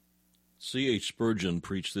C.H. Spurgeon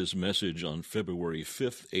preached this message on February 5,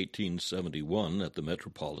 1871, at the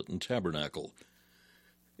Metropolitan Tabernacle.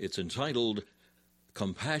 It's entitled,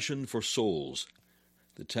 Compassion for Souls.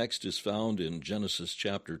 The text is found in Genesis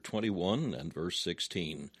chapter 21 and verse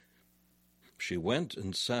 16. She went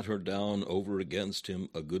and sat her down over against him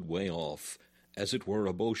a good way off, as it were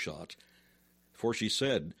a bowshot. For she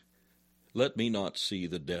said, Let me not see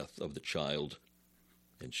the death of the child.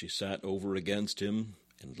 And she sat over against him,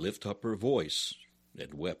 and lift up her voice,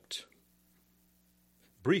 and wept.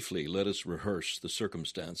 Briefly, let us rehearse the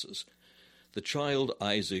circumstances. The child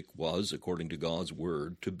Isaac was, according to God's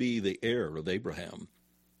word, to be the heir of Abraham.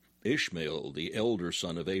 Ishmael, the elder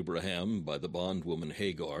son of Abraham by the bondwoman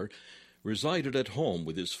Hagar, resided at home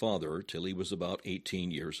with his father till he was about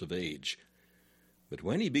 18 years of age. But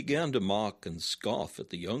when he began to mock and scoff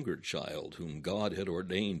at the younger child whom God had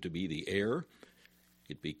ordained to be the heir,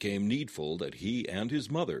 it became needful that he and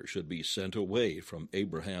his mother should be sent away from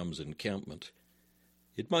Abraham's encampment.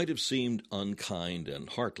 It might have seemed unkind and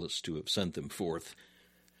heartless to have sent them forth,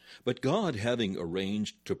 but God, having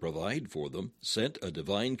arranged to provide for them, sent a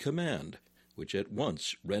divine command, which at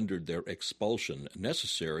once rendered their expulsion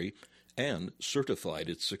necessary and certified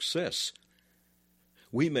its success.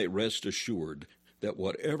 We may rest assured that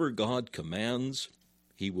whatever God commands,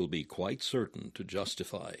 he will be quite certain to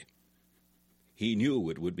justify. He knew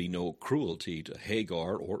it would be no cruelty to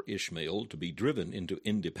Hagar or Ishmael to be driven into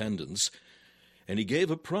independence, and he gave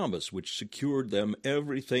a promise which secured them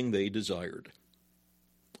everything they desired.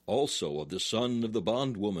 Also of the son of the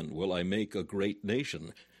bondwoman will I make a great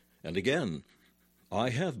nation, and again, I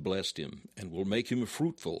have blessed him, and will make him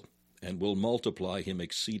fruitful, and will multiply him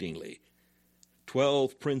exceedingly.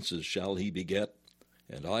 12 princes shall he beget,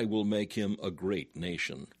 and I will make him a great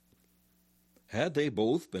nation. Had they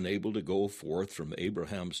both been able to go forth from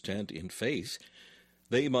Abraham's tent in faith,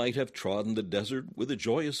 they might have trodden the desert with a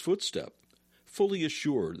joyous footstep, fully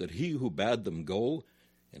assured that he who bade them go,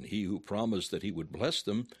 and he who promised that he would bless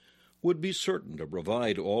them, would be certain to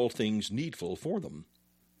provide all things needful for them.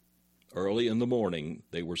 Early in the morning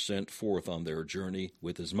they were sent forth on their journey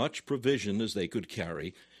with as much provision as they could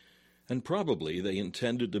carry, and probably they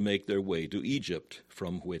intended to make their way to Egypt,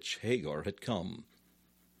 from which Hagar had come.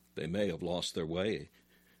 They may have lost their way.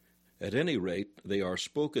 At any rate, they are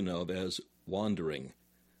spoken of as wandering.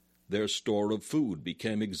 Their store of food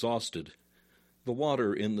became exhausted. The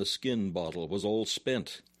water in the skin bottle was all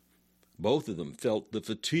spent. Both of them felt the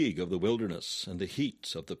fatigue of the wilderness and the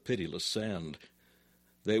heat of the pitiless sand.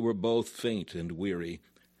 They were both faint and weary,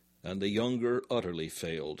 and the younger utterly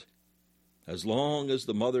failed. As long as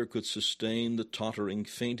the mother could sustain the tottering,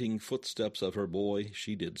 fainting footsteps of her boy,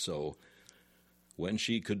 she did so. When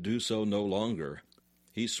she could do so no longer,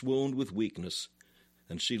 he swooned with weakness,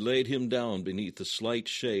 and she laid him down beneath the slight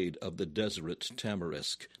shade of the deseret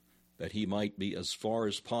tamarisk, that he might be as far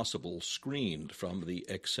as possible screened from the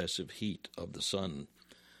excessive heat of the sun.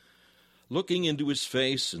 Looking into his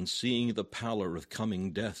face and seeing the pallor of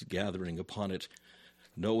coming death gathering upon it,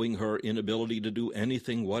 knowing her inability to do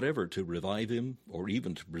anything whatever to revive him or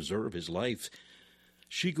even to preserve his life,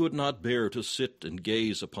 she could not bear to sit and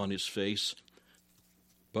gaze upon his face,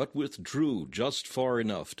 but withdrew just far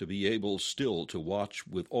enough to be able still to watch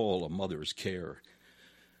with all a mother's care.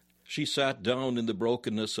 She sat down in the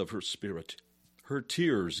brokenness of her spirit. Her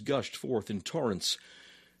tears gushed forth in torrents,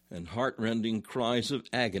 and heart-rending cries of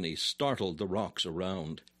agony startled the rocks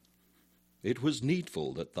around. It was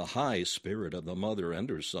needful that the high spirit of the mother and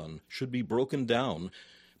her son should be broken down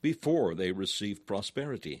before they received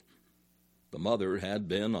prosperity. The mother had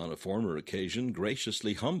been, on a former occasion,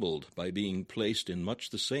 graciously humbled by being placed in much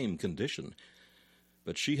the same condition,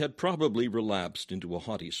 but she had probably relapsed into a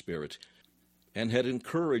haughty spirit, and had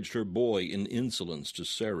encouraged her boy in insolence to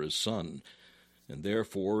Sarah's son, and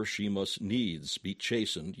therefore she must needs be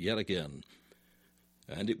chastened yet again.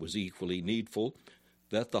 And it was equally needful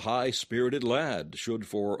that the high-spirited lad should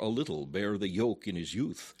for a little bear the yoke in his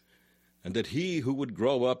youth, and that he who would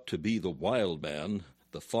grow up to be the wild man,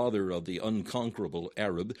 the father of the unconquerable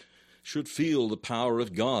Arab, should feel the power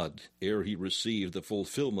of God ere he received the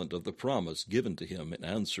fulfillment of the promise given to him in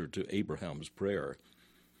answer to Abraham's prayer.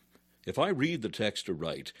 If I read the text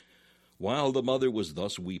aright, while the mother was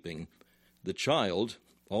thus weeping, the child,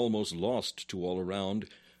 almost lost to all around,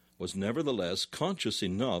 was nevertheless conscious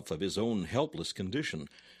enough of his own helpless condition,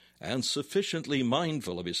 and sufficiently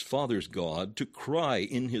mindful of his father's God to cry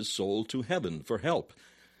in his soul to heaven for help.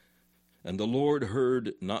 And the Lord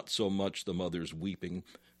heard not so much the mother's weeping,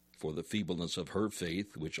 for the feebleness of her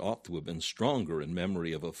faith, which ought to have been stronger in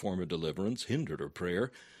memory of a former deliverance, hindered her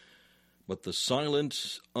prayer, But the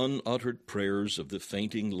silent, unuttered prayers of the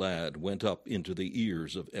fainting lad went up into the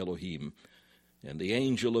ears of Elohim, and the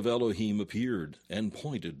angel of Elohim appeared and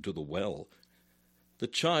pointed to the well. The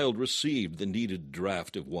child received the needed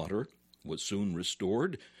draught of water, was soon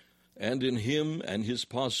restored, and in him and his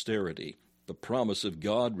posterity the promise of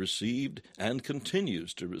God received and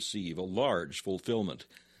continues to receive a large fulfillment.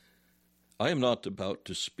 I am not about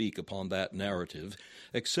to speak upon that narrative,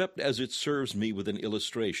 except as it serves me with an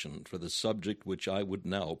illustration for the subject which I would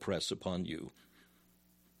now press upon you.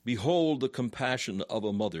 Behold the compassion of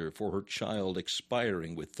a mother for her child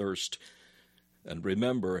expiring with thirst, and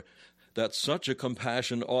remember that such a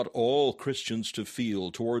compassion ought all Christians to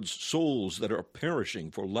feel towards souls that are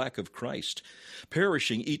perishing for lack of Christ,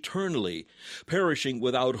 perishing eternally, perishing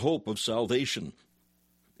without hope of salvation.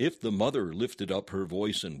 If the mother lifted up her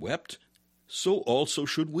voice and wept, so also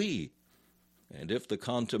should we. And if the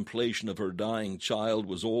contemplation of her dying child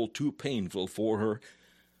was all too painful for her,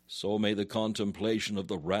 so may the contemplation of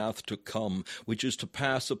the wrath to come, which is to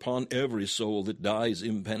pass upon every soul that dies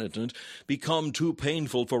impenitent, become too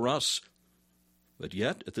painful for us. But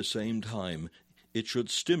yet, at the same time, it should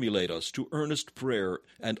stimulate us to earnest prayer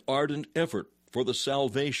and ardent effort for the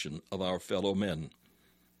salvation of our fellow men.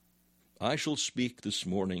 I shall speak this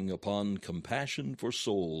morning upon compassion for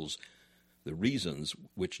souls, the reasons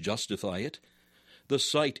which justify it, the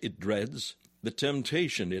sight it dreads, the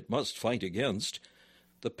temptation it must fight against,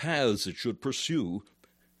 the paths it should pursue,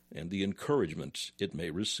 and the encouragement it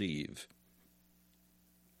may receive.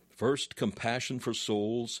 First, compassion for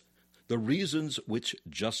souls, the reasons which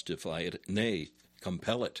justify it, nay,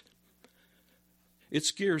 compel it. It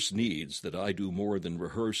scarce needs that I do more than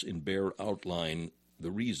rehearse in bare outline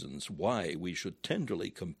the reasons why we should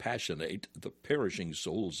tenderly compassionate the perishing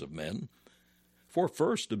souls of men. For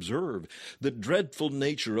first observe the dreadful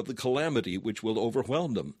nature of the calamity which will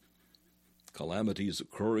overwhelm them. Calamities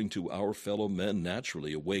occurring to our fellow men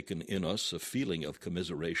naturally awaken in us a feeling of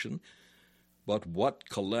commiseration. But what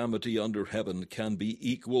calamity under heaven can be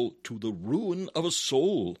equal to the ruin of a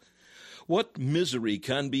soul? What misery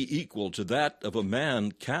can be equal to that of a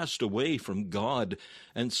man cast away from God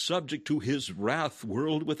and subject to his wrath,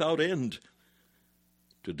 world without end?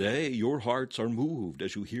 Today your hearts are moved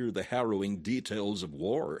as you hear the harrowing details of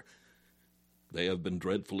war. They have been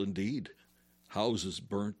dreadful indeed. Houses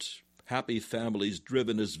burnt, happy families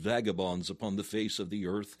driven as vagabonds upon the face of the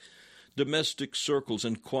earth, domestic circles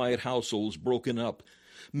and quiet households broken up,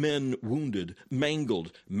 men wounded,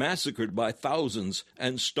 mangled, massacred by thousands,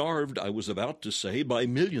 and starved, I was about to say, by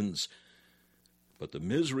millions. But the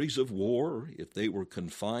miseries of war, if they were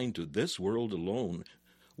confined to this world alone,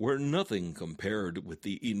 were nothing compared with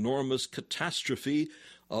the enormous catastrophe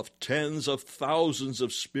of tens of thousands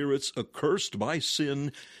of spirits accursed by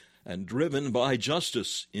sin and driven by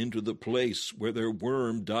justice into the place where their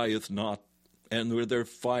worm dieth not, and where their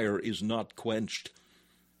fire is not quenched.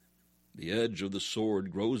 The edge of the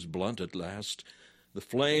sword grows blunt at last. The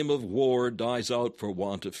flame of war dies out for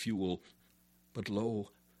want of fuel. But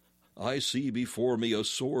lo, I see before me a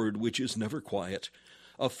sword which is never quiet,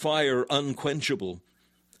 a fire unquenchable.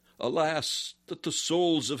 Alas, that the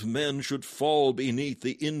souls of men should fall beneath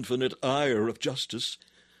the infinite ire of justice.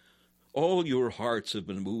 All your hearts have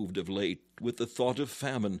been moved of late with the thought of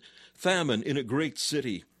famine in a great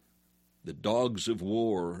city. The dogs of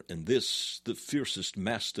war, and this, the fiercest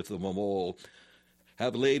mastiff of them all,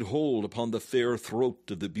 have laid hold upon the fair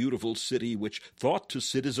throat of the beautiful city which thought to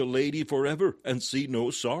sit as a lady forever and see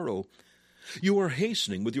no sorrow. You are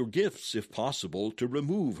hastening with your gifts, if possible, to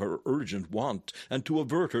remove her urgent want and to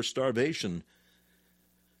avert her starvation.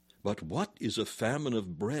 But what is a famine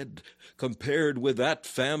of bread compared with that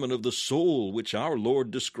famine of the soul which our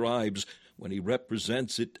Lord describes when he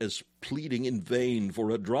represents it as pleading in vain for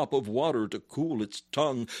a drop of water to cool its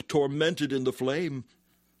tongue, tormented in the flame?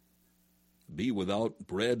 Be without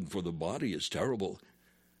bread for the body is terrible,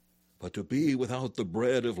 but to be without the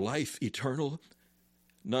bread of life eternal,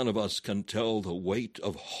 none of us can tell the weight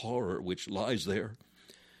of horror which lies there.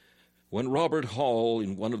 When Robert Hall,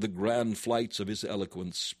 in one of the grand flights of his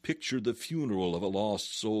eloquence, pictured the funeral of a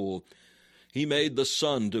lost soul, he made the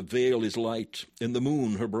sun to veil his light, and the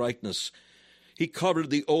moon her brightness. He covered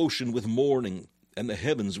the ocean with mourning, and the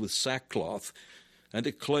heavens with sackcloth, and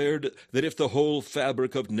declared that if the whole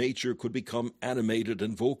fabric of nature could become animated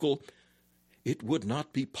and vocal, it would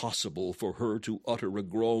not be possible for her to utter a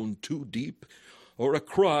groan too deep or a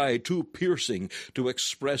cry too piercing to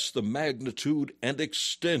express the magnitude and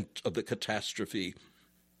extent of the catastrophe.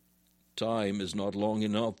 Time is not long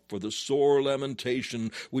enough for the sore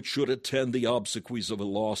lamentation which should attend the obsequies of a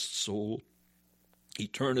lost soul.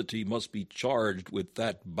 Eternity must be charged with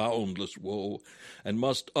that boundless woe, and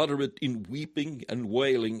must utter it in weeping and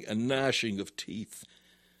wailing and gnashing of teeth.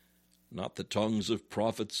 Not the tongues of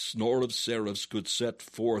prophets nor of seraphs could set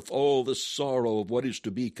forth all the sorrow of what is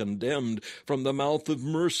to be condemned from the mouth of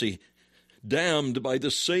mercy, damned by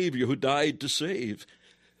the Savior who died to save,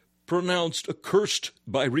 pronounced accursed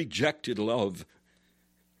by rejected love.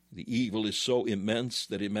 The evil is so immense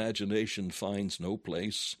that imagination finds no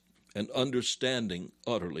place, and understanding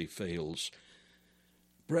utterly fails.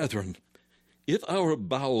 Brethren, if our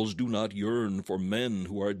bowels do not yearn for men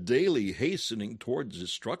who are daily hastening towards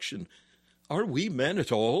destruction, are we men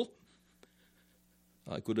at all?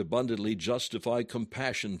 I could abundantly justify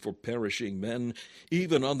compassion for perishing men,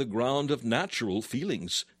 even on the ground of natural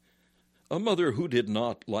feelings. A mother who did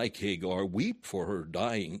not, like Hagar, weep for her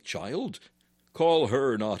dying child, call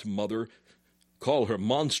her not mother, call her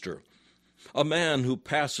monster. A man who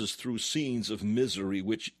passes through scenes of misery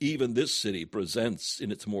which even this city presents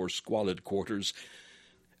in its more squalid quarters,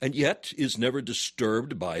 and yet is never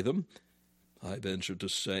disturbed by them, I venture to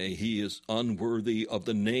say he is unworthy of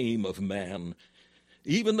the name of man.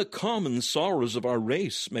 Even the common sorrows of our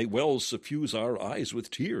race may well suffuse our eyes with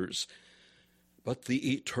tears. But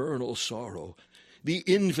the eternal sorrow, the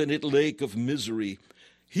infinite lake of misery,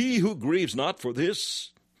 he who grieves not for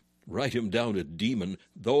this, write him down a demon,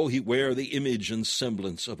 though he wear the image and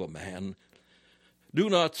semblance of a man. Do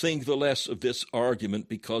not think the less of this argument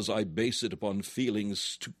because I base it upon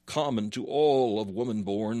feelings common to all of woman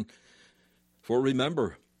born. For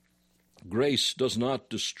remember, grace does not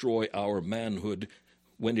destroy our manhood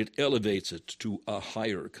when it elevates it to a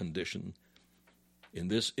higher condition. In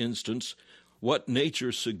this instance, what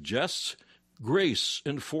nature suggests, grace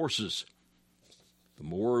enforces. The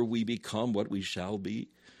more we become what we shall be,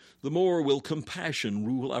 the more will compassion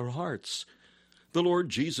rule our hearts. The Lord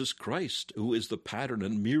Jesus Christ, who is the pattern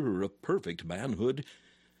and mirror of perfect manhood,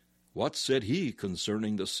 what said he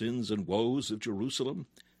concerning the sins and woes of Jerusalem?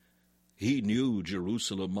 He knew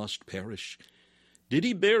Jerusalem must perish. Did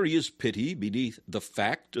he bury his pity beneath the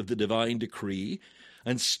fact of the divine decree,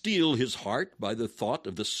 and steel his heart by the thought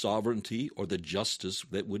of the sovereignty or the justice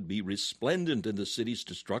that would be resplendent in the city's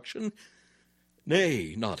destruction?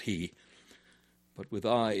 Nay, not he. But with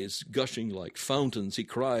eyes gushing like fountains, he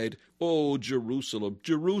cried, O Jerusalem,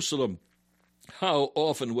 Jerusalem, how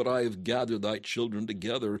often would I have gathered thy children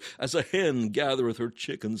together, as a hen gathereth her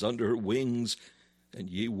chickens under her wings, and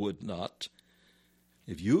ye would not.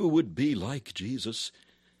 If you would be like Jesus,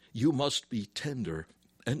 you must be tender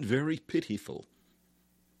and very pitiful.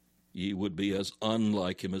 Ye would be as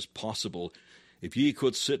unlike him as possible if ye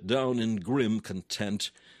could sit down in grim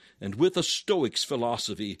content, and with a Stoic's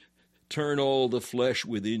philosophy turn all the flesh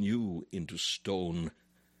within you into stone.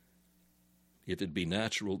 If it be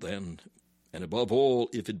natural then, and above all,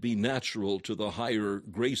 if it be natural to the higher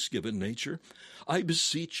grace-given nature, I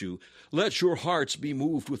beseech you, let your hearts be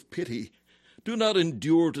moved with pity. Do not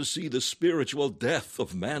endure to see the spiritual death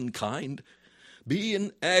of mankind. Be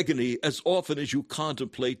in agony as often as you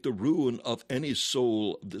contemplate the ruin of any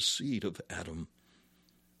soul of the seed of Adam.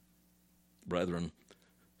 Brethren,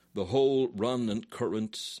 the whole run and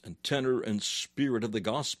current and tenor and spirit of the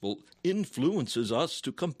gospel influences us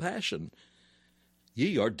to compassion.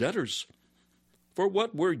 Ye are debtors. For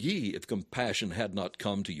what were ye if compassion had not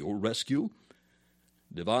come to your rescue?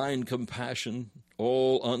 Divine compassion,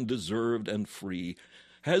 all undeserved and free,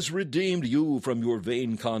 has redeemed you from your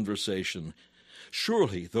vain conversation.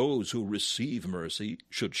 Surely those who receive mercy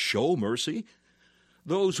should show mercy.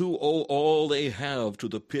 Those who owe all they have to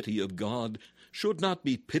the pity of God should not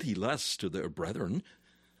be pitiless to their brethren.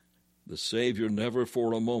 The Savior never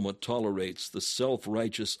for a moment tolerates the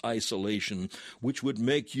self-righteous isolation which would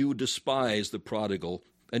make you despise the prodigal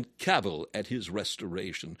and cavil at his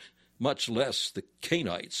restoration, much less the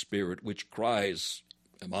Cainite spirit which cries,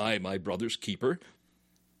 Am I my brother's keeper?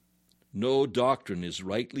 No doctrine is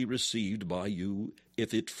rightly received by you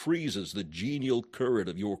if it freezes the genial current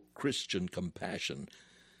of your Christian compassion.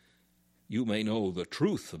 You may know the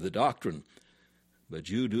truth of the doctrine, but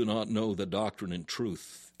you do not know the doctrine in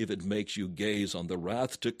truth if it makes you gaze on the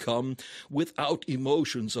wrath to come without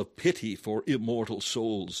emotions of pity for immortal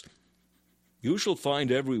souls. You shall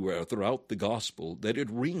find everywhere throughout the gospel that it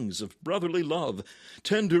rings of brotherly love,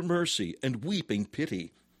 tender mercy, and weeping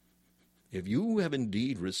pity. If you have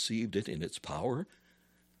indeed received it in its power,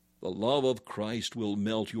 the love of Christ will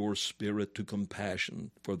melt your spirit to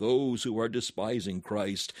compassion for those who are despising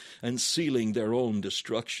Christ and sealing their own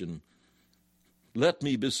destruction. Let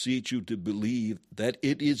me beseech you to believe that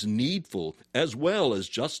it is needful as well as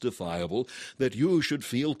justifiable that you should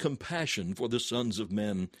feel compassion for the sons of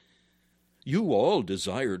men. You all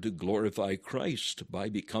desire to glorify Christ by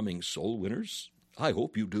becoming soul winners. I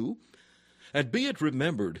hope you do. And be it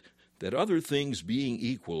remembered that other things being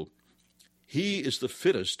equal, he is the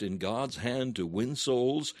fittest in God's hand to win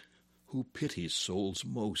souls who pities souls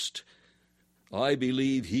most. I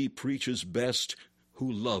believe he preaches best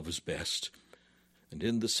who loves best. And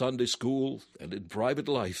in the Sunday school and in private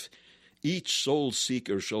life, each soul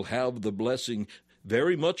seeker shall have the blessing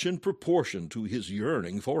very much in proportion to his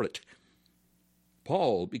yearning for it.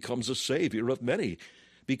 Paul becomes a savior of many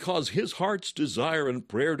because his heart's desire and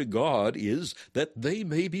prayer to God is that they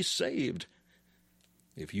may be saved.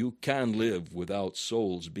 If you can live without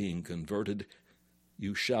souls being converted,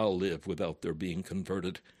 you shall live without their being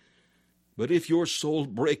converted. But if your soul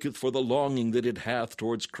breaketh for the longing that it hath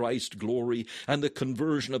towards Christ's glory and the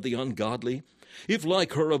conversion of the ungodly, if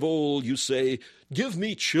like her of old you say, Give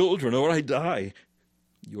me children or I die,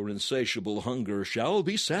 your insatiable hunger shall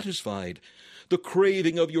be satisfied. The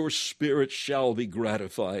craving of your spirit shall be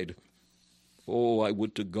gratified. Oh, I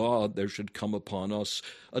would to God there should come upon us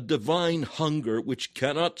a divine hunger which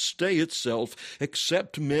cannot stay itself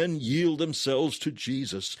except men yield themselves to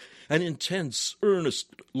Jesus, an intense,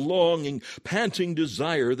 earnest, longing, panting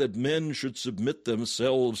desire that men should submit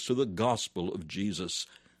themselves to the gospel of Jesus.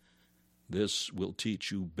 This will teach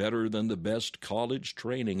you better than the best college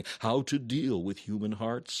training how to deal with human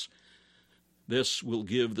hearts. This will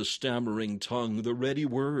give the stammering tongue the ready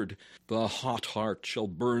word. The hot heart shall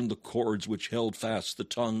burn the cords which held fast the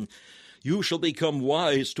tongue. You shall become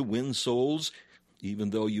wise to win souls,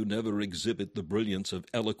 even though you never exhibit the brilliance of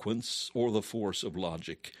eloquence or the force of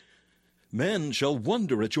logic. Men shall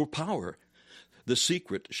wonder at your power. The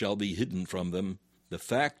secret shall be hidden from them, the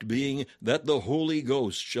fact being that the Holy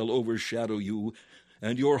Ghost shall overshadow you,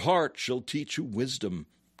 and your heart shall teach you wisdom,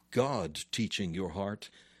 God teaching your heart.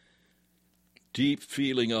 Deep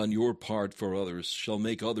feeling on your part for others shall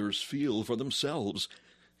make others feel for themselves,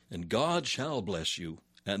 and God shall bless you,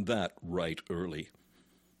 and that right early.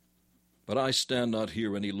 But I stand not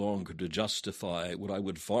here any longer to justify what I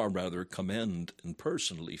would far rather commend and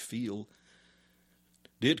personally feel.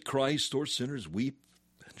 Did Christ or sinners weep,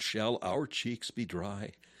 and shall our cheeks be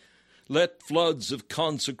dry? Let floods of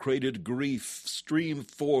consecrated grief stream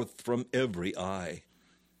forth from every eye.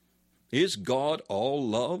 Is God all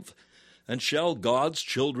love? And shall God's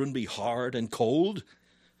children be hard and cold?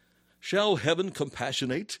 Shall heaven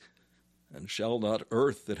compassionate? And shall not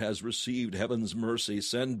earth that has received heaven's mercy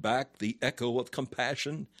send back the echo of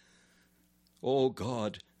compassion? O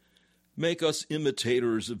God, make us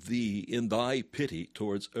imitators of thee in thy pity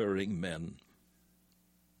towards erring men.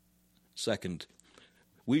 Second,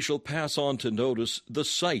 we shall pass on to notice the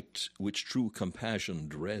sight which true compassion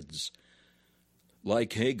dreads.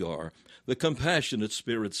 Like Hagar, the compassionate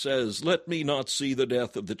spirit says, Let me not see the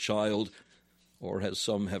death of the child. Or as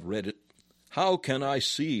some have read it, How can I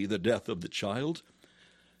see the death of the child?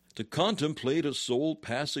 To contemplate a soul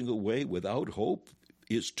passing away without hope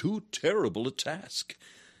is too terrible a task.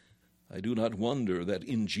 I do not wonder that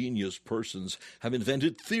ingenious persons have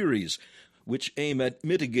invented theories which aim at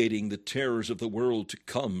mitigating the terrors of the world to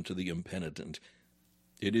come to the impenitent.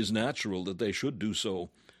 It is natural that they should do so,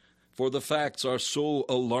 for the facts are so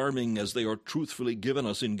alarming as they are truthfully given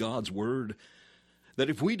us in God's word, that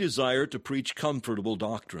if we desire to preach comfortable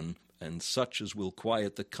doctrine, and such as will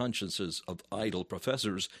quiet the consciences of idle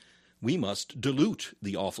professors, we must dilute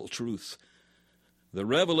the awful truth. The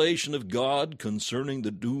revelation of God concerning the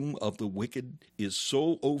doom of the wicked is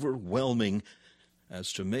so overwhelming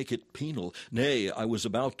as to make it penal, nay, I was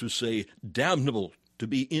about to say damnable, to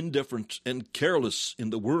be indifferent and careless in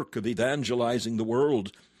the work of evangelizing the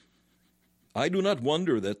world. I do not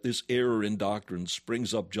wonder that this error in doctrine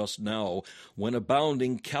springs up just now, when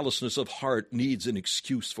abounding callousness of heart needs an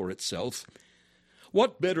excuse for itself.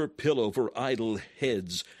 What better pillow for idle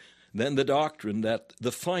heads than the doctrine that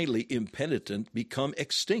the finally impenitent become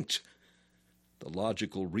extinct? The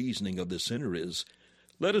logical reasoning of the sinner is,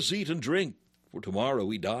 Let us eat and drink, for tomorrow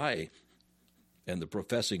we die. And the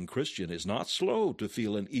professing Christian is not slow to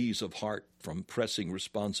feel an ease of heart from pressing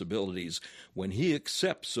responsibilities when he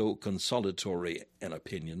accepts so consolatory an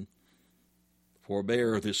opinion.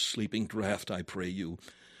 Forbear this sleeping draught, I pray you,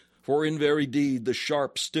 for in very deed the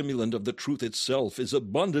sharp stimulant of the truth itself is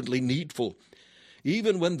abundantly needful.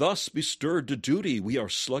 Even when thus bestirred to duty, we are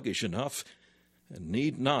sluggish enough, and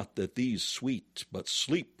need not that these sweet but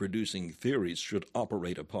sleep-producing theories should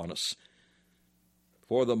operate upon us.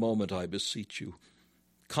 For the moment, I beseech you,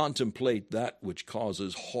 contemplate that which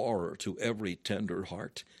causes horror to every tender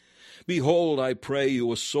heart. Behold, I pray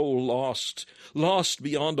you, a soul lost, lost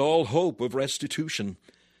beyond all hope of restitution.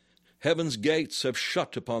 Heaven's gates have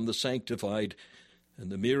shut upon the sanctified,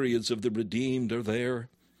 and the myriads of the redeemed are there.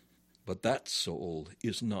 But that soul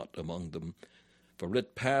is not among them, for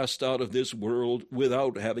it passed out of this world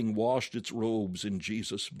without having washed its robes in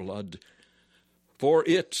Jesus' blood. For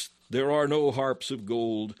it there are no harps of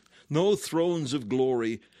gold, no thrones of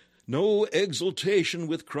glory, no exultation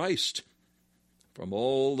with Christ. From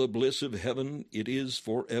all the bliss of heaven it is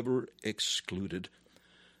forever excluded.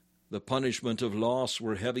 The punishment of loss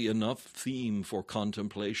were heavy enough theme for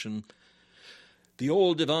contemplation. The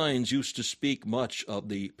old divines used to speak much of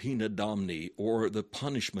the pena damni, or the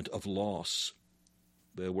punishment of loss.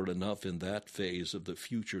 There were enough in that phase of the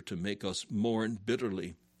future to make us mourn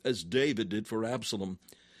bitterly, as David did for Absalom.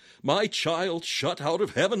 My child shut out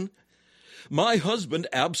of heaven, my husband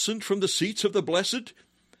absent from the seats of the blessed,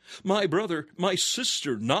 my brother, my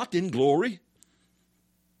sister not in glory.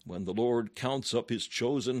 When the Lord counts up his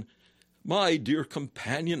chosen, my dear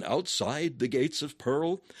companion outside the gates of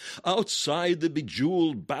pearl, outside the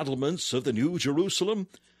bejeweled battlements of the New Jerusalem,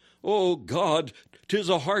 O God, 'tis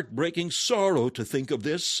a heart-breaking sorrow to think of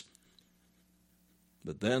this.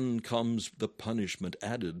 But then comes the punishment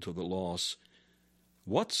added to the loss.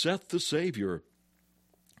 What saith the Saviour?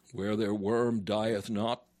 Where their worm dieth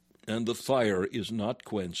not, and the fire is not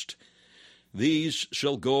quenched, these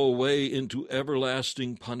shall go away into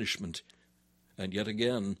everlasting punishment. And yet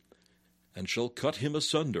again, and shall cut him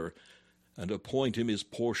asunder, and appoint him his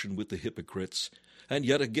portion with the hypocrites. And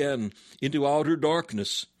yet again, into outer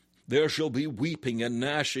darkness, there shall be weeping and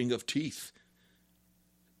gnashing of teeth.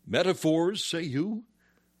 Metaphors, say you?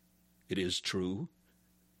 It is true,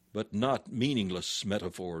 but not meaningless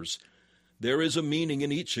metaphors. There is a meaning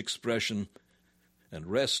in each expression, and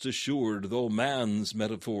rest assured, though man's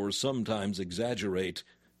metaphors sometimes exaggerate,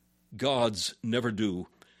 God's never do.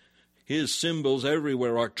 His symbols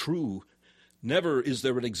everywhere are true. Never is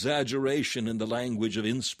there an exaggeration in the language of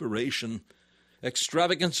inspiration.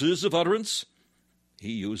 Extravagances of utterance?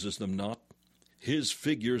 He uses them not. His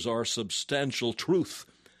figures are substantial truth.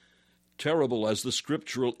 Terrible as the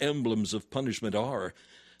scriptural emblems of punishment are,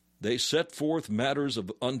 they set forth matters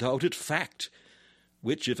of undoubted fact,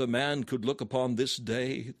 which if a man could look upon this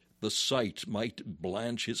day, the sight might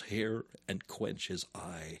blanch his hair and quench his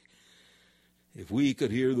eye. If we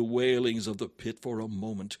could hear the wailings of the pit for a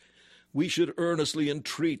moment, we should earnestly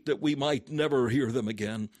entreat that we might never hear them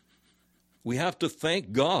again. We have to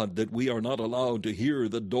thank God that we are not allowed to hear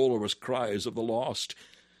the dolorous cries of the lost,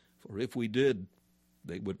 for if we did,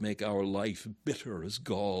 they would make our life bitter as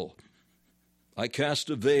gall. I cast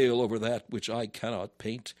a veil over that which I cannot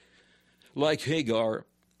paint. Like Hagar,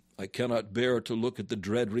 I cannot bear to look at the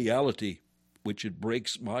dread reality which it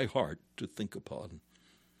breaks my heart to think upon.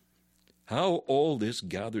 How all this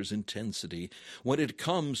gathers intensity when it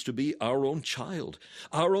comes to be our own child,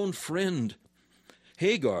 our own friend.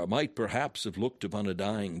 Hagar might perhaps have looked upon a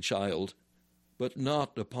dying child, but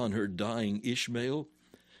not upon her dying Ishmael.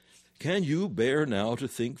 Can you bear now to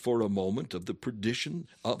think for a moment of the perdition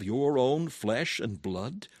of your own flesh and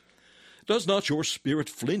blood? Does not your spirit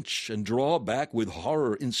flinch and draw back with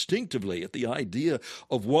horror instinctively at the idea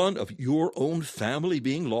of one of your own family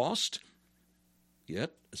being lost?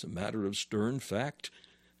 Yet, as a matter of stern fact,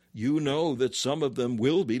 you know that some of them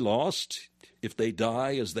will be lost if they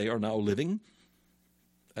die as they are now living.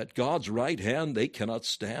 At God's right hand they cannot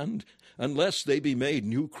stand unless they be made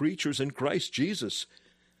new creatures in Christ Jesus.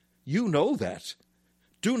 You know that.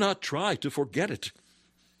 Do not try to forget it.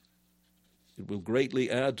 It will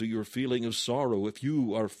greatly add to your feeling of sorrow if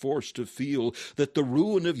you are forced to feel that the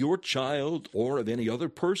ruin of your child or of any other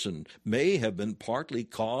person may have been partly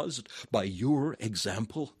caused by your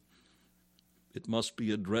example. It must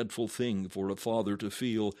be a dreadful thing for a father to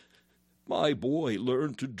feel, my boy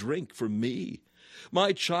learned to drink from me.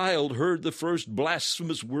 My child heard the first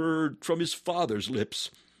blasphemous word from his father's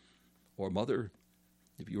lips. Or, mother,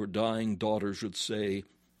 if your dying daughter should say,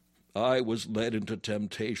 I was led into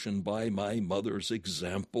temptation by my mother's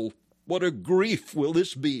example, what a grief will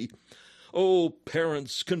this be! O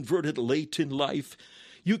parents converted late in life,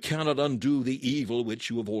 you cannot undo the evil which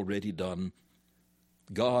you have already done.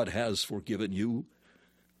 God has forgiven you,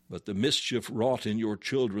 but the mischief wrought in your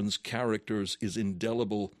children's characters is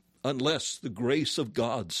indelible unless the grace of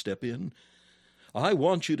God step in. I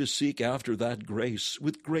want you to seek after that grace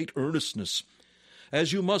with great earnestness,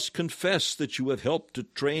 as you must confess that you have helped to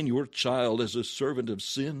train your child as a servant of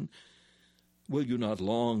sin. Will you not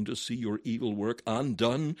long to see your evil work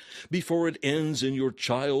undone before it ends in your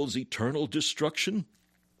child's eternal destruction?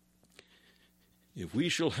 If we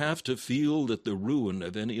shall have to feel that the ruin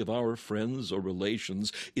of any of our friends or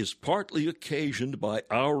relations is partly occasioned by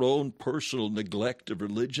our own personal neglect of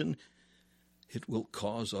religion, it will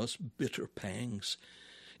cause us bitter pangs.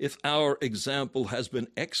 If our example has been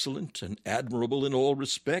excellent and admirable in all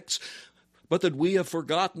respects, but that we have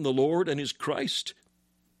forgotten the Lord and his Christ,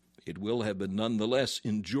 it will have been none the less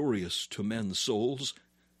injurious to men's souls.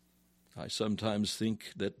 I sometimes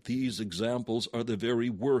think that these examples are the very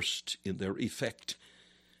worst in their effect.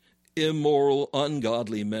 Immoral,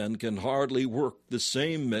 ungodly men can hardly work the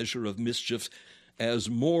same measure of mischief as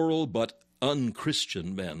moral but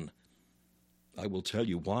unchristian men. I will tell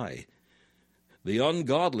you why. The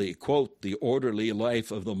ungodly quote the orderly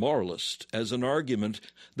life of the moralist as an argument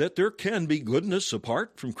that there can be goodness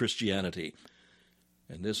apart from Christianity,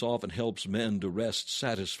 and this often helps men to rest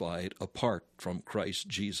satisfied apart from Christ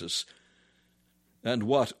Jesus. And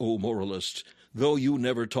what, O moralist, though you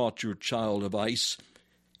never taught your child of vice,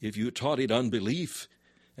 if you taught it unbelief,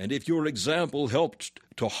 and if your example helped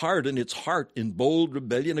to harden its heart in bold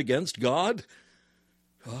rebellion against God,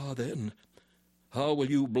 then how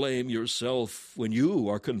will you blame yourself when you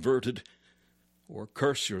are converted, or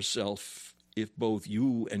curse yourself if both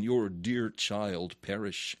you and your dear child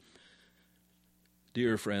perish?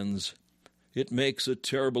 Dear friends, it makes a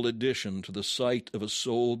terrible addition to the sight of a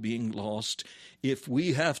soul being lost if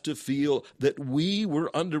we have to feel that we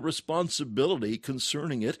were under responsibility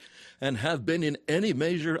concerning it and have been in any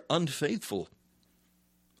measure unfaithful.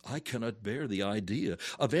 I cannot bear the idea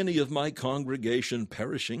of any of my congregation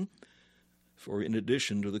perishing, for in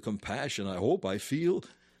addition to the compassion I hope I feel,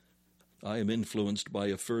 I am influenced by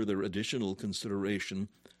a further additional consideration,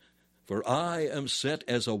 for I am set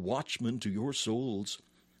as a watchman to your souls.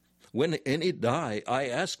 When any die, I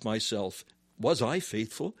ask myself, was I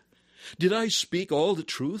faithful? Did I speak all the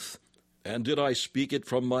truth? And did I speak it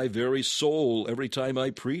from my very soul every time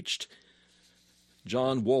I preached?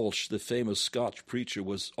 John Walsh, the famous Scotch preacher,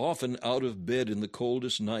 was often out of bed in the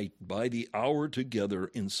coldest night by the hour together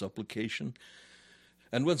in supplication.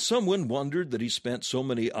 And when someone wondered that he spent so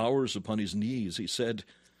many hours upon his knees, he said,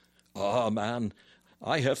 man,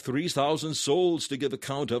 I have 3,000 souls to give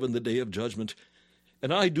account of in the day of judgment,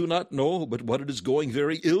 and I do not know but what it is going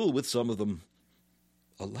very ill with some of them.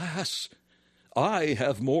 Alas, I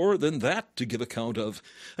have more than that to give account of,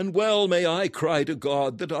 and well may I cry to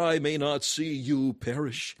God that I may not see you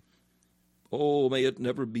perish. Oh, may it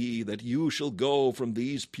never be that you shall go from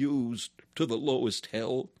these pews to the lowest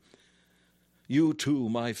hell. You too,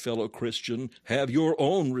 my fellow Christian, have your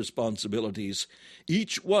own responsibilities,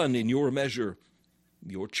 each one in your measure.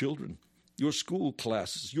 Your children, your school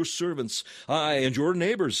classes, your servants, and your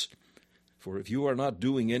neighbors. For if you are not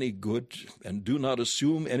doing any good and do not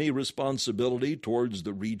assume any responsibility towards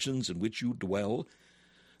the regions in which you dwell,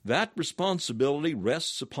 that responsibility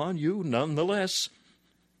rests upon you nonetheless.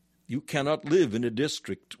 You cannot live in a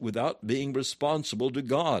district without being responsible to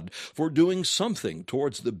God for doing something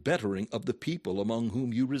towards the bettering of the people among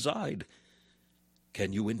whom you reside.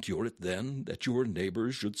 Can you endure it then that your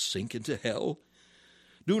neighbors should sink into hell?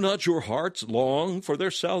 Do not your hearts long for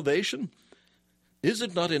their salvation? Is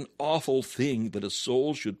it not an awful thing that a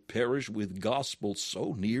soul should perish with gospel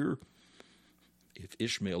so near? If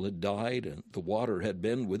Ishmael had died and the water had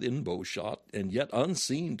been within bowshot and yet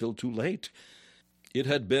unseen till too late, it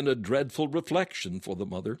had been a dreadful reflection for the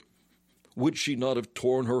mother. Would she not have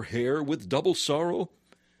torn her hair with double sorrow?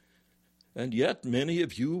 And yet many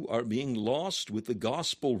of you are being lost with the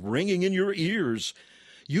gospel ringing in your ears.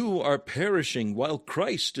 You are perishing while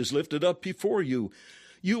Christ is lifted up before you.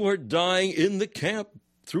 You are dying in the camp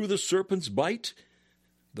through the serpent's bite,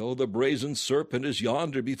 though the brazen serpent is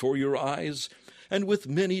yonder before your eyes. And with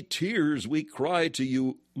many tears we cry to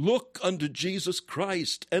you, look unto Jesus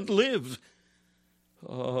Christ and live.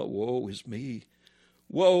 Woe is me!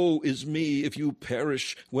 Woe is me if you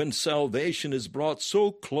perish when salvation is brought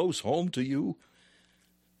so close home to you.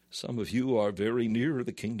 Some of you are very near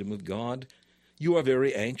the kingdom of God. You are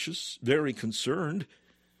very anxious, very concerned,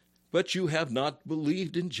 but you have not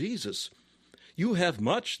believed in Jesus. You have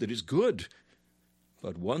much that is good,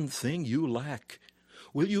 but one thing you lack.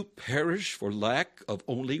 Will you perish for lack of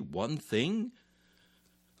only one thing?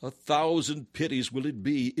 1,000 pities will it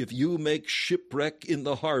be if you make shipwreck in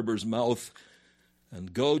the harbor's mouth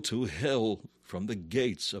and go to hell from the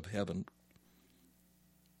gates of heaven.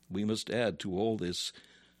 We must add to all this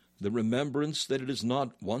the remembrance that it is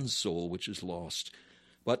not one soul which is lost,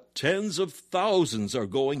 but tens of thousands are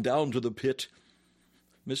going down to the pit.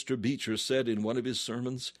 Mr. Beecher said in one of his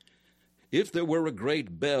sermons, if there were a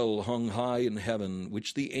great bell hung high in heaven,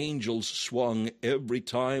 which the angels swung every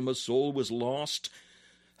time a soul was lost,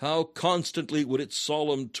 How constantly would its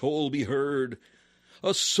solemn toll be heard!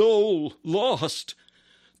 A soul lost!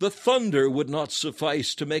 The thunder would not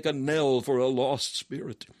suffice to make a knell for a lost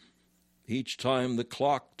spirit. Each time the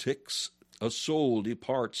clock ticks, a soul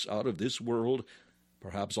departs out of this world,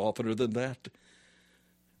 perhaps oftener than that.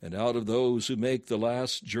 And out of those who make the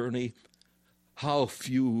last journey, how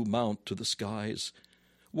few mount to the skies!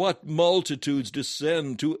 What multitudes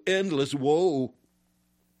descend to endless woe!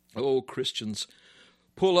 O Christians,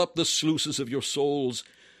 pull up the sluices of your souls,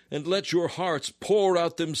 and let your hearts pour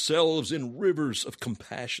out themselves in rivers of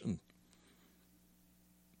compassion.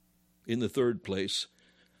 In the third place,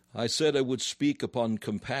 I said I would speak upon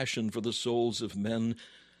compassion for the souls of men,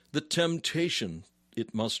 the temptation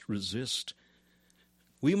it must resist.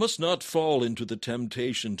 We must not fall into the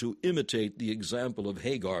temptation to imitate the example of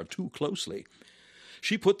Hagar too closely.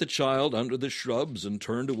 She put the child under the shrubs and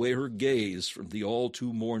turned away her gaze from the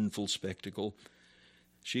all-too mournful spectacle.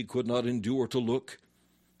 She could not endure to look,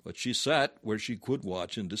 but she sat where she could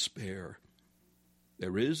watch in despair.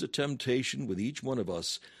 There is a temptation with each one of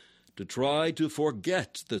us to try to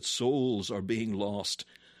forget that souls are being lost.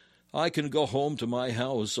 I can go home to my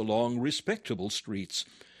house along respectable streets,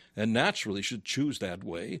 and naturally should choose that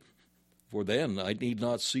way, for then I need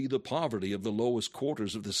not see the poverty of the lowest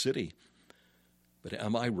quarters of the city. But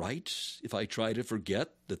am I right if I try to forget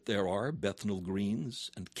that there are Bethnal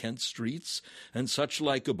Greens and Kent Streets and such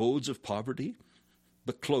like abodes of poverty?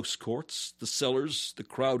 The close courts, the cellars, the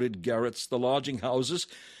crowded garrets, the lodging houses.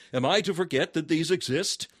 Am I to forget that these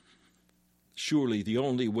exist? Surely the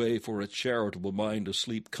only way for a charitable mind to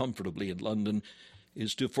sleep comfortably in London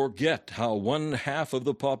is to forget how 1/2 of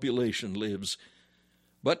the population lives.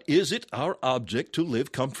 But is it our object to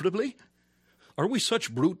live comfortably? Are we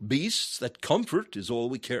such brute beasts that comfort is all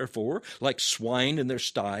we care for, like swine in their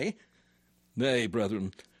sty? Nay,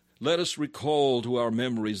 brethren, let us recall to our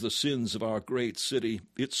memories the sins of our great city,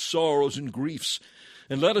 its sorrows and griefs,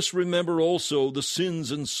 and let us remember also the sins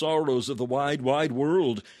and sorrows of the wide, wide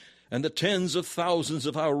world, and the tens of thousands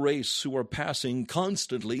of our race who are passing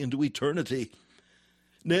constantly into eternity.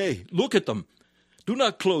 Nay, look at them. Do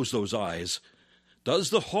not close those eyes. Does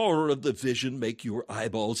the horror of the vision make your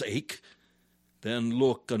eyeballs ache? Then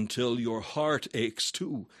look until your heart aches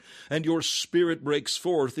too, and your spirit breaks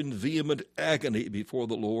forth in vehement agony before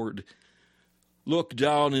the Lord. Look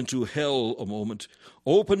down into hell a moment.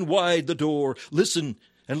 Open wide the door. Listen,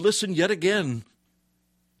 and listen yet again.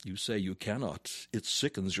 You say you cannot. It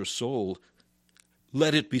sickens your soul.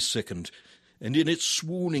 Let it be sickened, and in its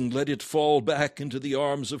swooning let it fall back into the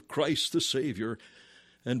arms of Christ the Savior,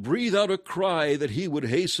 and breathe out a cry that he would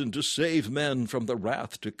hasten to save men from the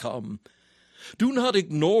wrath to come. Do not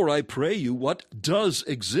ignore, I pray you, what does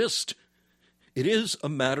exist. It is a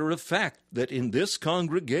matter of fact that in this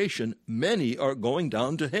congregation many are going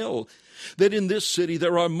down to hell, that in this city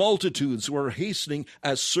there are multitudes who are hastening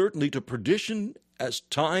as certainly to perdition as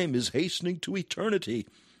time is hastening to eternity.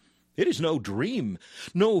 It is no dream,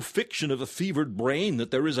 no fiction of a fevered brain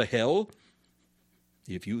that there is a hell.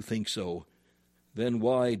 If you think so, then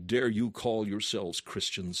why dare you call yourselves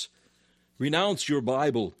Christians? Renounce your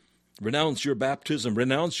Bible. Renounce your baptism,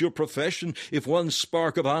 renounce your profession, if one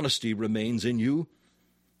spark of honesty remains in you.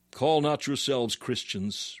 Call not yourselves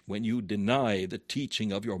Christians when you deny the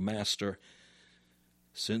teaching of your Master,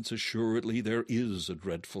 since assuredly there is a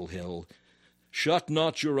dreadful hell. Shut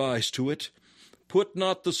not your eyes to it. Put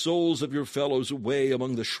not the souls of your fellows away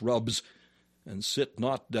among the shrubs, and sit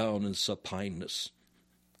not down in supineness.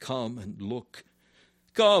 Come and look.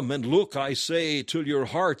 Come and look, I say, till your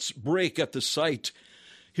hearts break at the sight.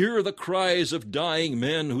 Hear the cries of dying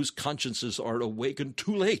men whose consciences are awakened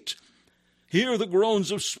too late. Hear the groans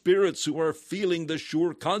of spirits who are feeling the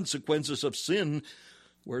sure consequences of sin,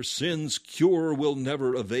 where sin's cure will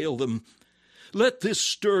never avail them. Let this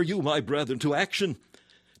stir you, my brethren, to action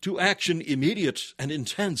immediate and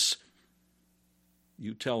intense.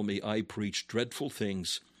 You tell me I preach dreadful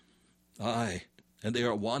things. Aye, and they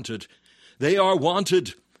are wanted. They are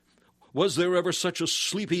wanted. Was there ever such a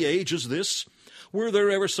sleepy age as this? Were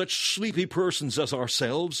there ever such sleepy persons as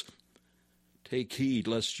ourselves? Take heed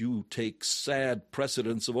lest you take sad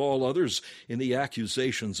precedence of all others in the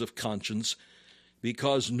accusations of conscience,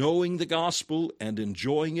 because knowing the gospel and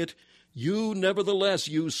enjoying it, you nevertheless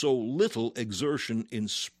use so little exertion in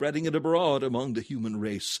spreading it abroad among the human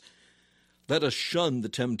race. Let us shun the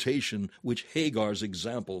temptation which Hagar's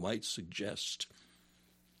example might suggest.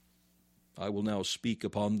 I will now speak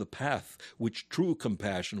upon the path which true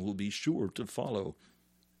compassion will be sure to follow.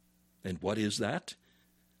 And what is that?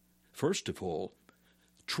 First of all,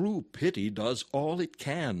 true pity does all it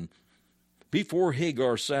can. Before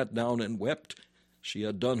Hagar sat down and wept, She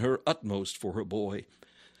had done her utmost for her boy.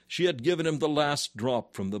 She had given him the last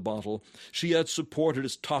drop from the bottle. She had supported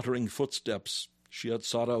his tottering footsteps. She had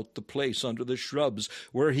sought out the place under the shrubs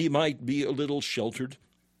where he might be a little sheltered.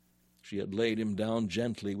 She had laid him down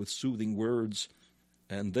gently with soothing words,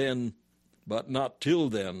 and then, but not till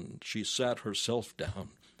then, she sat herself down.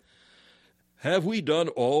 Have we done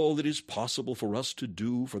all that is possible for us to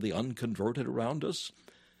do for the unconverted around us?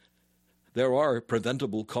 There are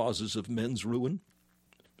preventable causes of men's ruin.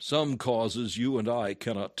 Some causes you and I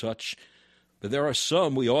cannot touch, but there are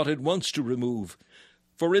some we ought at once to remove.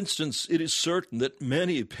 For instance, it is certain that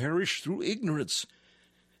many perish through ignorance.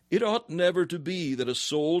 It ought never to be that a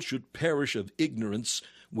soul should perish of ignorance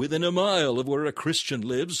within a mile of where a Christian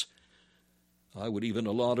lives. I would even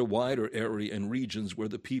allot a wider area in regions where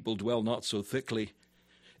the people dwell not so thickly.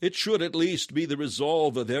 It should at least be the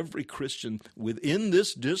resolve of every Christian within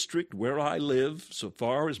this district where I live, so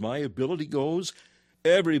far as my ability goes,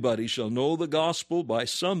 everybody shall know the gospel by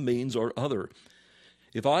some means or other.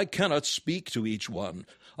 If I cannot speak to each one,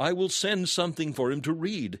 I will send something for him to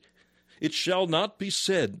read. It shall not be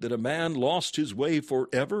said that a man lost his way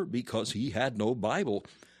forever because he had no Bible.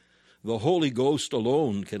 The Holy Ghost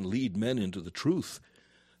alone can lead men into the truth,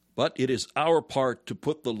 but it is our part to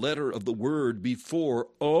put the letter of the word before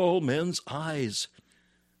all men's eyes.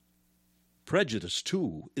 Prejudice,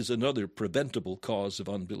 too, is another preventable cause of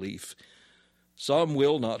unbelief. Some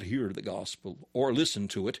will not hear the gospel or listen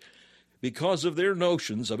to it because of their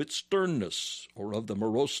notions of its sternness or of the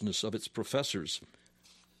moroseness of its professors.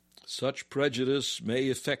 Such prejudice may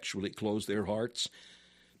effectually close their hearts.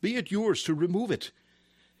 Be it yours to remove it.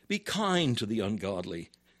 Be kind to the ungodly.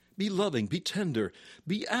 Be loving, be tender,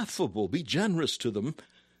 be affable, be generous to them,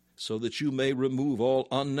 so that you may remove all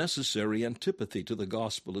unnecessary antipathy to the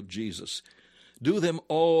gospel of Jesus. Do them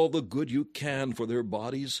all the good you can for their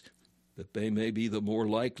bodies, that they may be the more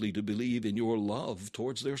likely to believe in your love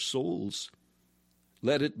towards their souls.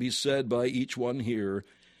 Let it be said by each one here,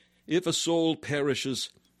 if a soul perishes,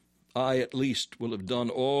 I at least will have done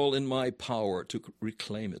all in my power to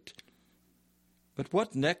reclaim it. But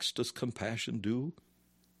what next does compassion do?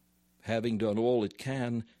 Having done all it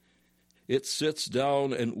can, it sits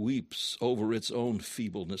down and weeps over its own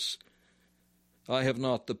feebleness. I have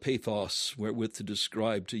not the pathos wherewith to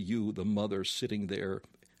describe to you the mother sitting there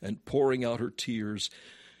and pouring out her tears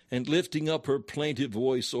and lifting up her plaintive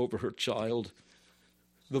voice over her child.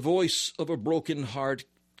 The voice of a broken heart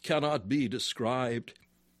cannot be described.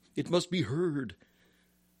 It must be heard.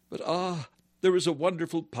 But there is a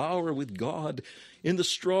wonderful power with God in the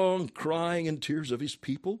strong crying and tears of his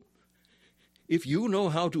people. If you know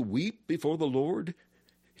how to weep before the Lord,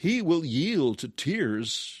 he will yield to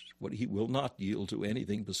tears what he will not yield to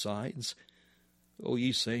anything besides. O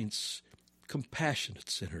ye saints, compassionate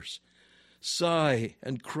sinners, sigh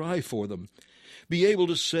and cry for them. Be able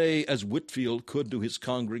to say, as Whitefield could to his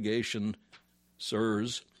congregation,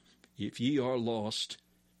 Sirs, if ye are lost,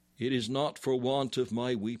 it is not for want of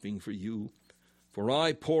my weeping for you, for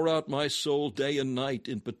I pour out my soul day and night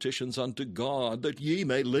in petitions unto God, that ye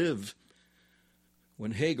may live.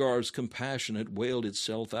 When Hagar's compassion had wailed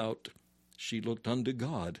itself out, she looked unto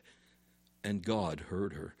God, and God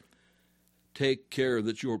heard her. Take care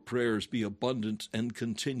that your prayers be abundant and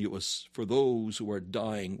continuous for those who are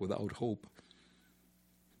dying without hope.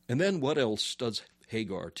 And then what else does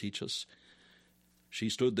Hagar teach us? She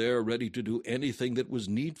stood there ready to do anything that was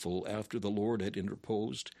needful after the Lord had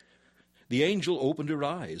interposed. The angel opened her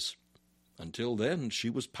eyes. Until then she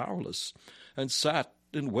was powerless, and sat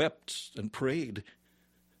and wept and prayed.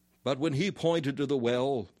 But when he pointed to the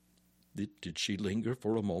well, did she linger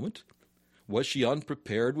for a moment? Was she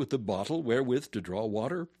unprepared with the bottle wherewith to draw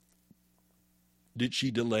water? Did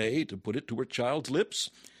she delay to put it to her child's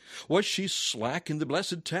lips? Was she slack in the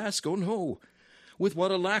blessed task? Oh, no. With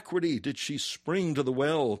what alacrity did she spring to the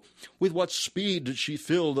well? With what speed did she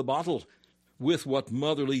fill the bottle? With what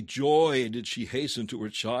motherly joy did she hasten to her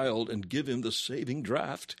child and give him the saving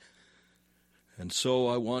draught? And so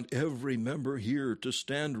I want every member here to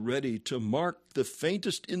stand ready to mark the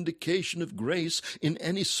faintest indication of grace in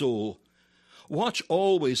any soul. Watch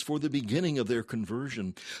always for the beginning of their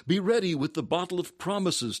conversion. Be ready with the bottle of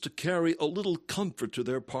promises to carry a little comfort to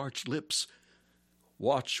their parched lips.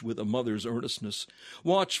 Watch with a mother's earnestness.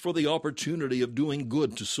 Watch for the opportunity of doing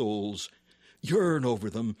good to souls. Yearn over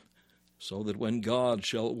them, so that when God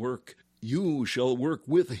shall work, you shall work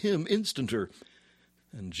with him instanter,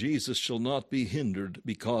 and Jesus shall not be hindered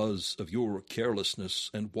because of your carelessness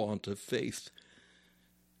and want of faith.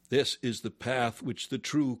 This is the path which the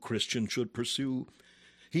true Christian should pursue.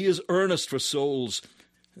 He is earnest for souls,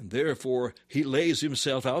 and therefore he lays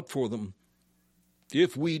himself out for them.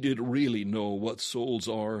 If we did really know what souls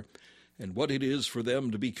are and what it is for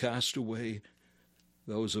them to be cast away,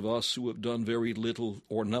 those of us who have done very little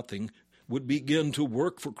or nothing would begin to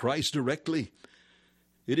work for Christ directly.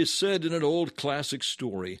 It is said in an old classic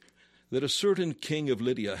story that a certain king of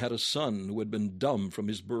Lydia had a son who had been dumb from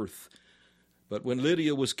his birth. But when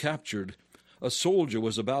Lydia was captured, a soldier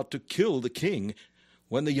was about to kill the king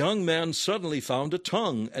when the young man suddenly found a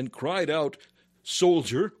tongue and cried out,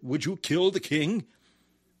 "Soldier, would you kill the king?"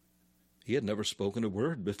 He had never spoken a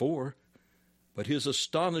word before, but his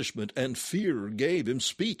astonishment and fear gave him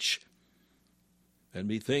speech. And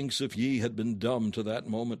methinks if ye had been dumb to that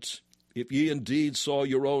moment, if ye indeed saw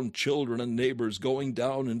your own children and neighbors going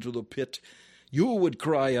down into the pit, you would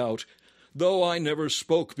cry out, "Though I never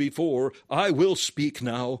spoke before, I will speak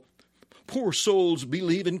now. Poor souls,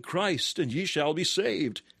 believe in Christ, and ye shall be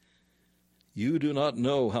saved." You do not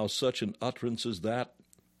know how such an utterance as that,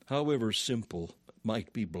 however simple,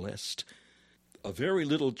 might be blessed. A very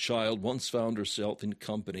little child once found herself in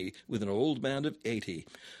company with an old man of 80,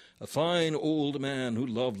 a fine old man who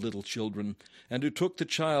loved little children, and who took the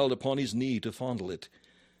child upon his knee to fondle it.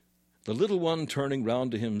 The little one, turning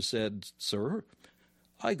round to him, said, "Sir,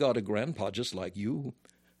 I got a grandpa just like you,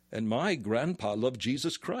 and my grandpa loved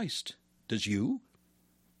Jesus Christ. Does you?"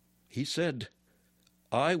 He said,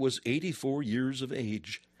 "I was 84 years of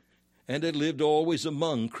age, and had lived always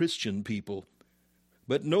among Christian people,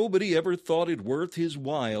 but nobody ever thought it worth his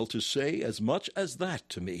while to say as much as that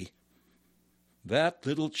to me." That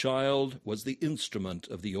little child was the instrument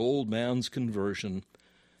of the old man's conversion.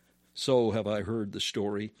 So have I heard the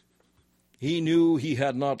story. He knew he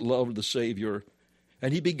had not loved the Savior,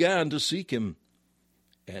 and he began to seek him.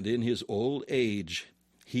 And in his old age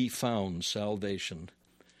he found salvation.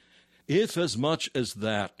 If as much as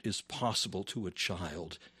that is possible to a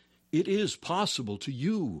child, it is possible to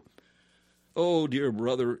you. Oh, dear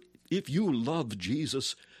brother, if you love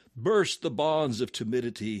Jesus, burst the bonds of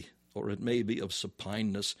timidity, or it may be of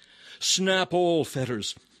supineness. Snap all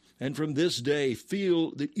fetters, and from this day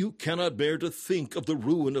feel that you cannot bear to think of the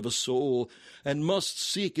ruin of a soul, and must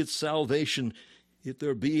seek its salvation, if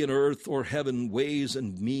there be in earth or heaven ways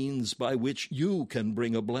and means by which you can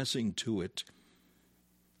bring a blessing to it.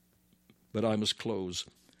 But I must close,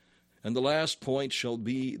 and the last point shall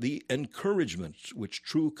be the encouragement which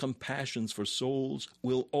true compassions for souls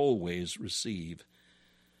will always receive.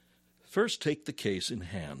 First, take the case in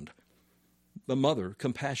hand. The mother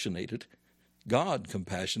compassionated. God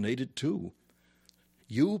compassionated too.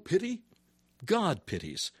 You pity? God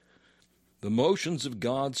pities. The motions of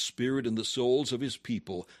God's Spirit in the souls of his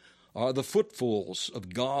people are the footfalls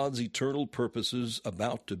of God's eternal purposes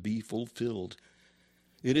about to be fulfilled.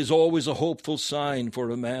 It is always a hopeful sign for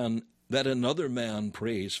a man that another man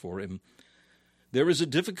prays for him. There is a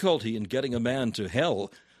difficulty in getting a man to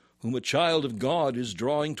hell whom a child of God is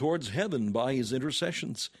drawing towards heaven by his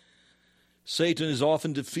intercessions. Satan is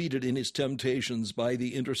often defeated in his temptations by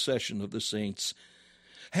the intercession of the saints.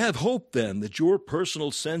 Have hope, then, that your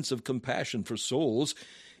personal sense of compassion for souls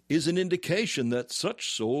is an indication that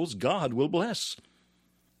such souls God will bless.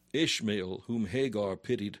 Ishmael, whom Hagar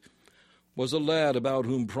pitied, was a lad about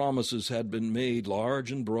whom promises had been made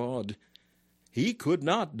large and broad. He could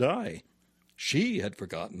not die. She had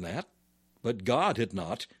forgotten that, but God had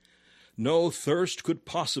not. No thirst could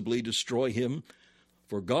possibly destroy him,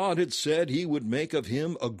 for God had said he would make of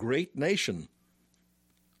him a great nation.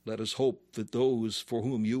 Let us hope that those for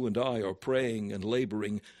whom you and I are praying and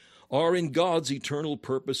laboring are in God's eternal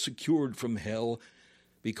purpose secured from hell,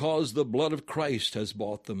 because the blood of Christ has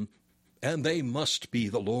bought them, and they must be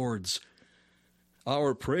the Lord's.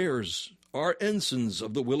 Our prayers are ensigns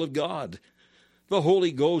of the will of God. The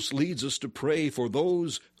Holy Ghost leads us to pray for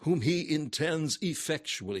those whom he intends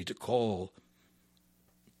effectually to call.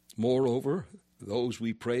 Moreover, those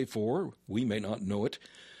we pray for, we may not know it,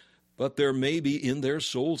 but there may be in their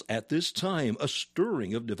souls at this time a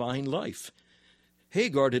stirring of divine life.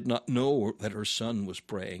 Hagar did not know that her son was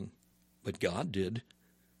praying, but God did.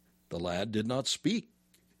 The lad did not speak,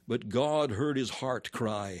 but God heard his heart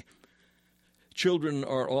cry. Children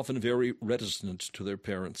are often very reticent to their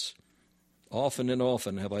parents. Often and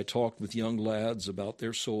often have I talked with young lads about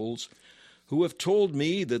their souls, who have told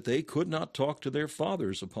me that they could not talk to their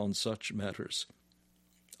fathers upon such matters.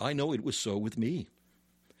 I know it was so with me.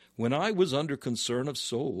 When I was under concern of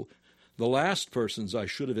soul, the last persons I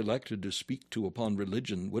should have elected to speak to upon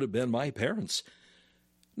religion would have been my parents,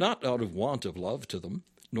 not out of want of love to them,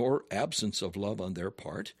 nor absence of love on their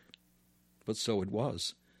part, but so it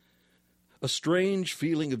was. A strange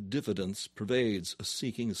feeling of diffidence pervades a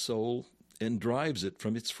seeking soul and drives it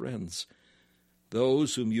from its friends.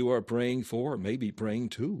 Those whom you are praying for may be praying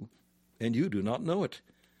too, and you do not know it.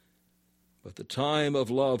 But the time of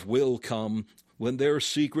love will come when their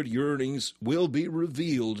secret yearnings will be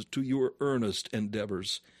revealed to your earnest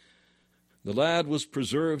endeavors. The lad was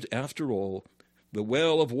preserved after all, the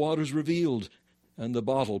well of waters revealed, and the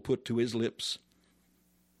bottle put to his lips.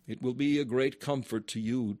 It will be a great comfort to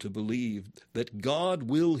you to believe that God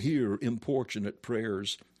will hear importunate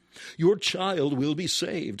prayers. Your child will be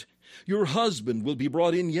saved. Your husband will be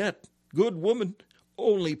brought in yet. Good woman,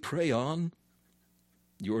 only pray on.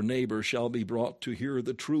 Your neighbor shall be brought to hear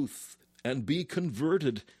the truth and be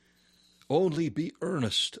converted. Only be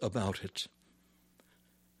earnest about it.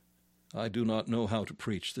 I do not know how to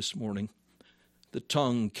preach this morning. The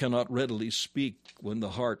tongue cannot readily speak when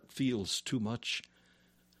the heart feels too much.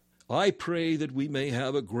 I pray that we may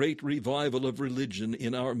have a great revival of religion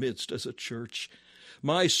in our midst as a church.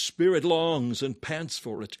 My spirit longs and pants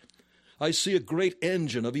for it. I see a great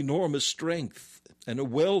engine of enormous strength and a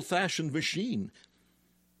well-fashioned machine.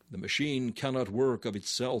 The machine cannot work of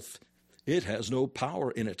itself. It has no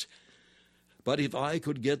power in it. But if I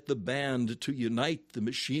could get the band to unite the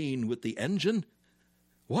machine with the engine,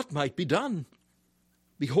 what might be done?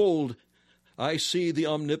 Behold, I see the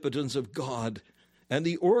omnipotence of God and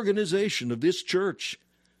the organization of this church.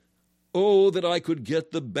 Oh, that I could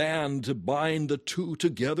get the band to bind the two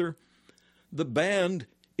together. The band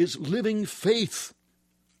is living faith.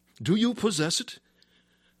 Do you possess it?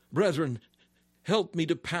 Brethren, help me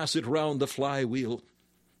to pass it round the flywheel.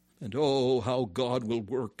 And oh, how God will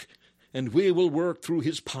work, and we will work through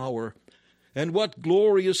his power. And what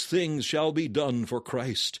glorious things shall be done for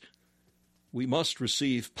Christ. We must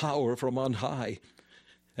receive power from on high,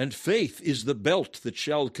 and faith is the belt that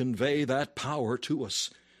shall convey that power to us.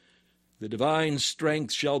 The divine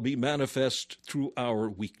strength shall be manifest through our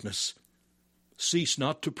weakness. Cease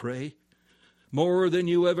not to pray. More than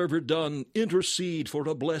you have ever done, intercede for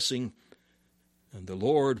a blessing, and the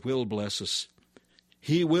Lord will bless us.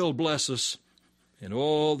 He will bless us, and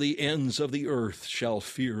all the ends of the earth shall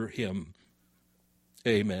fear him.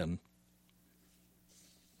 Amen.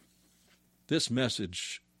 This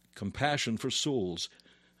message, Compassion for Souls,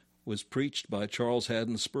 was preached by Charles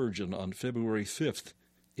Haddon Spurgeon on February 5th,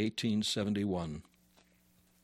 1871.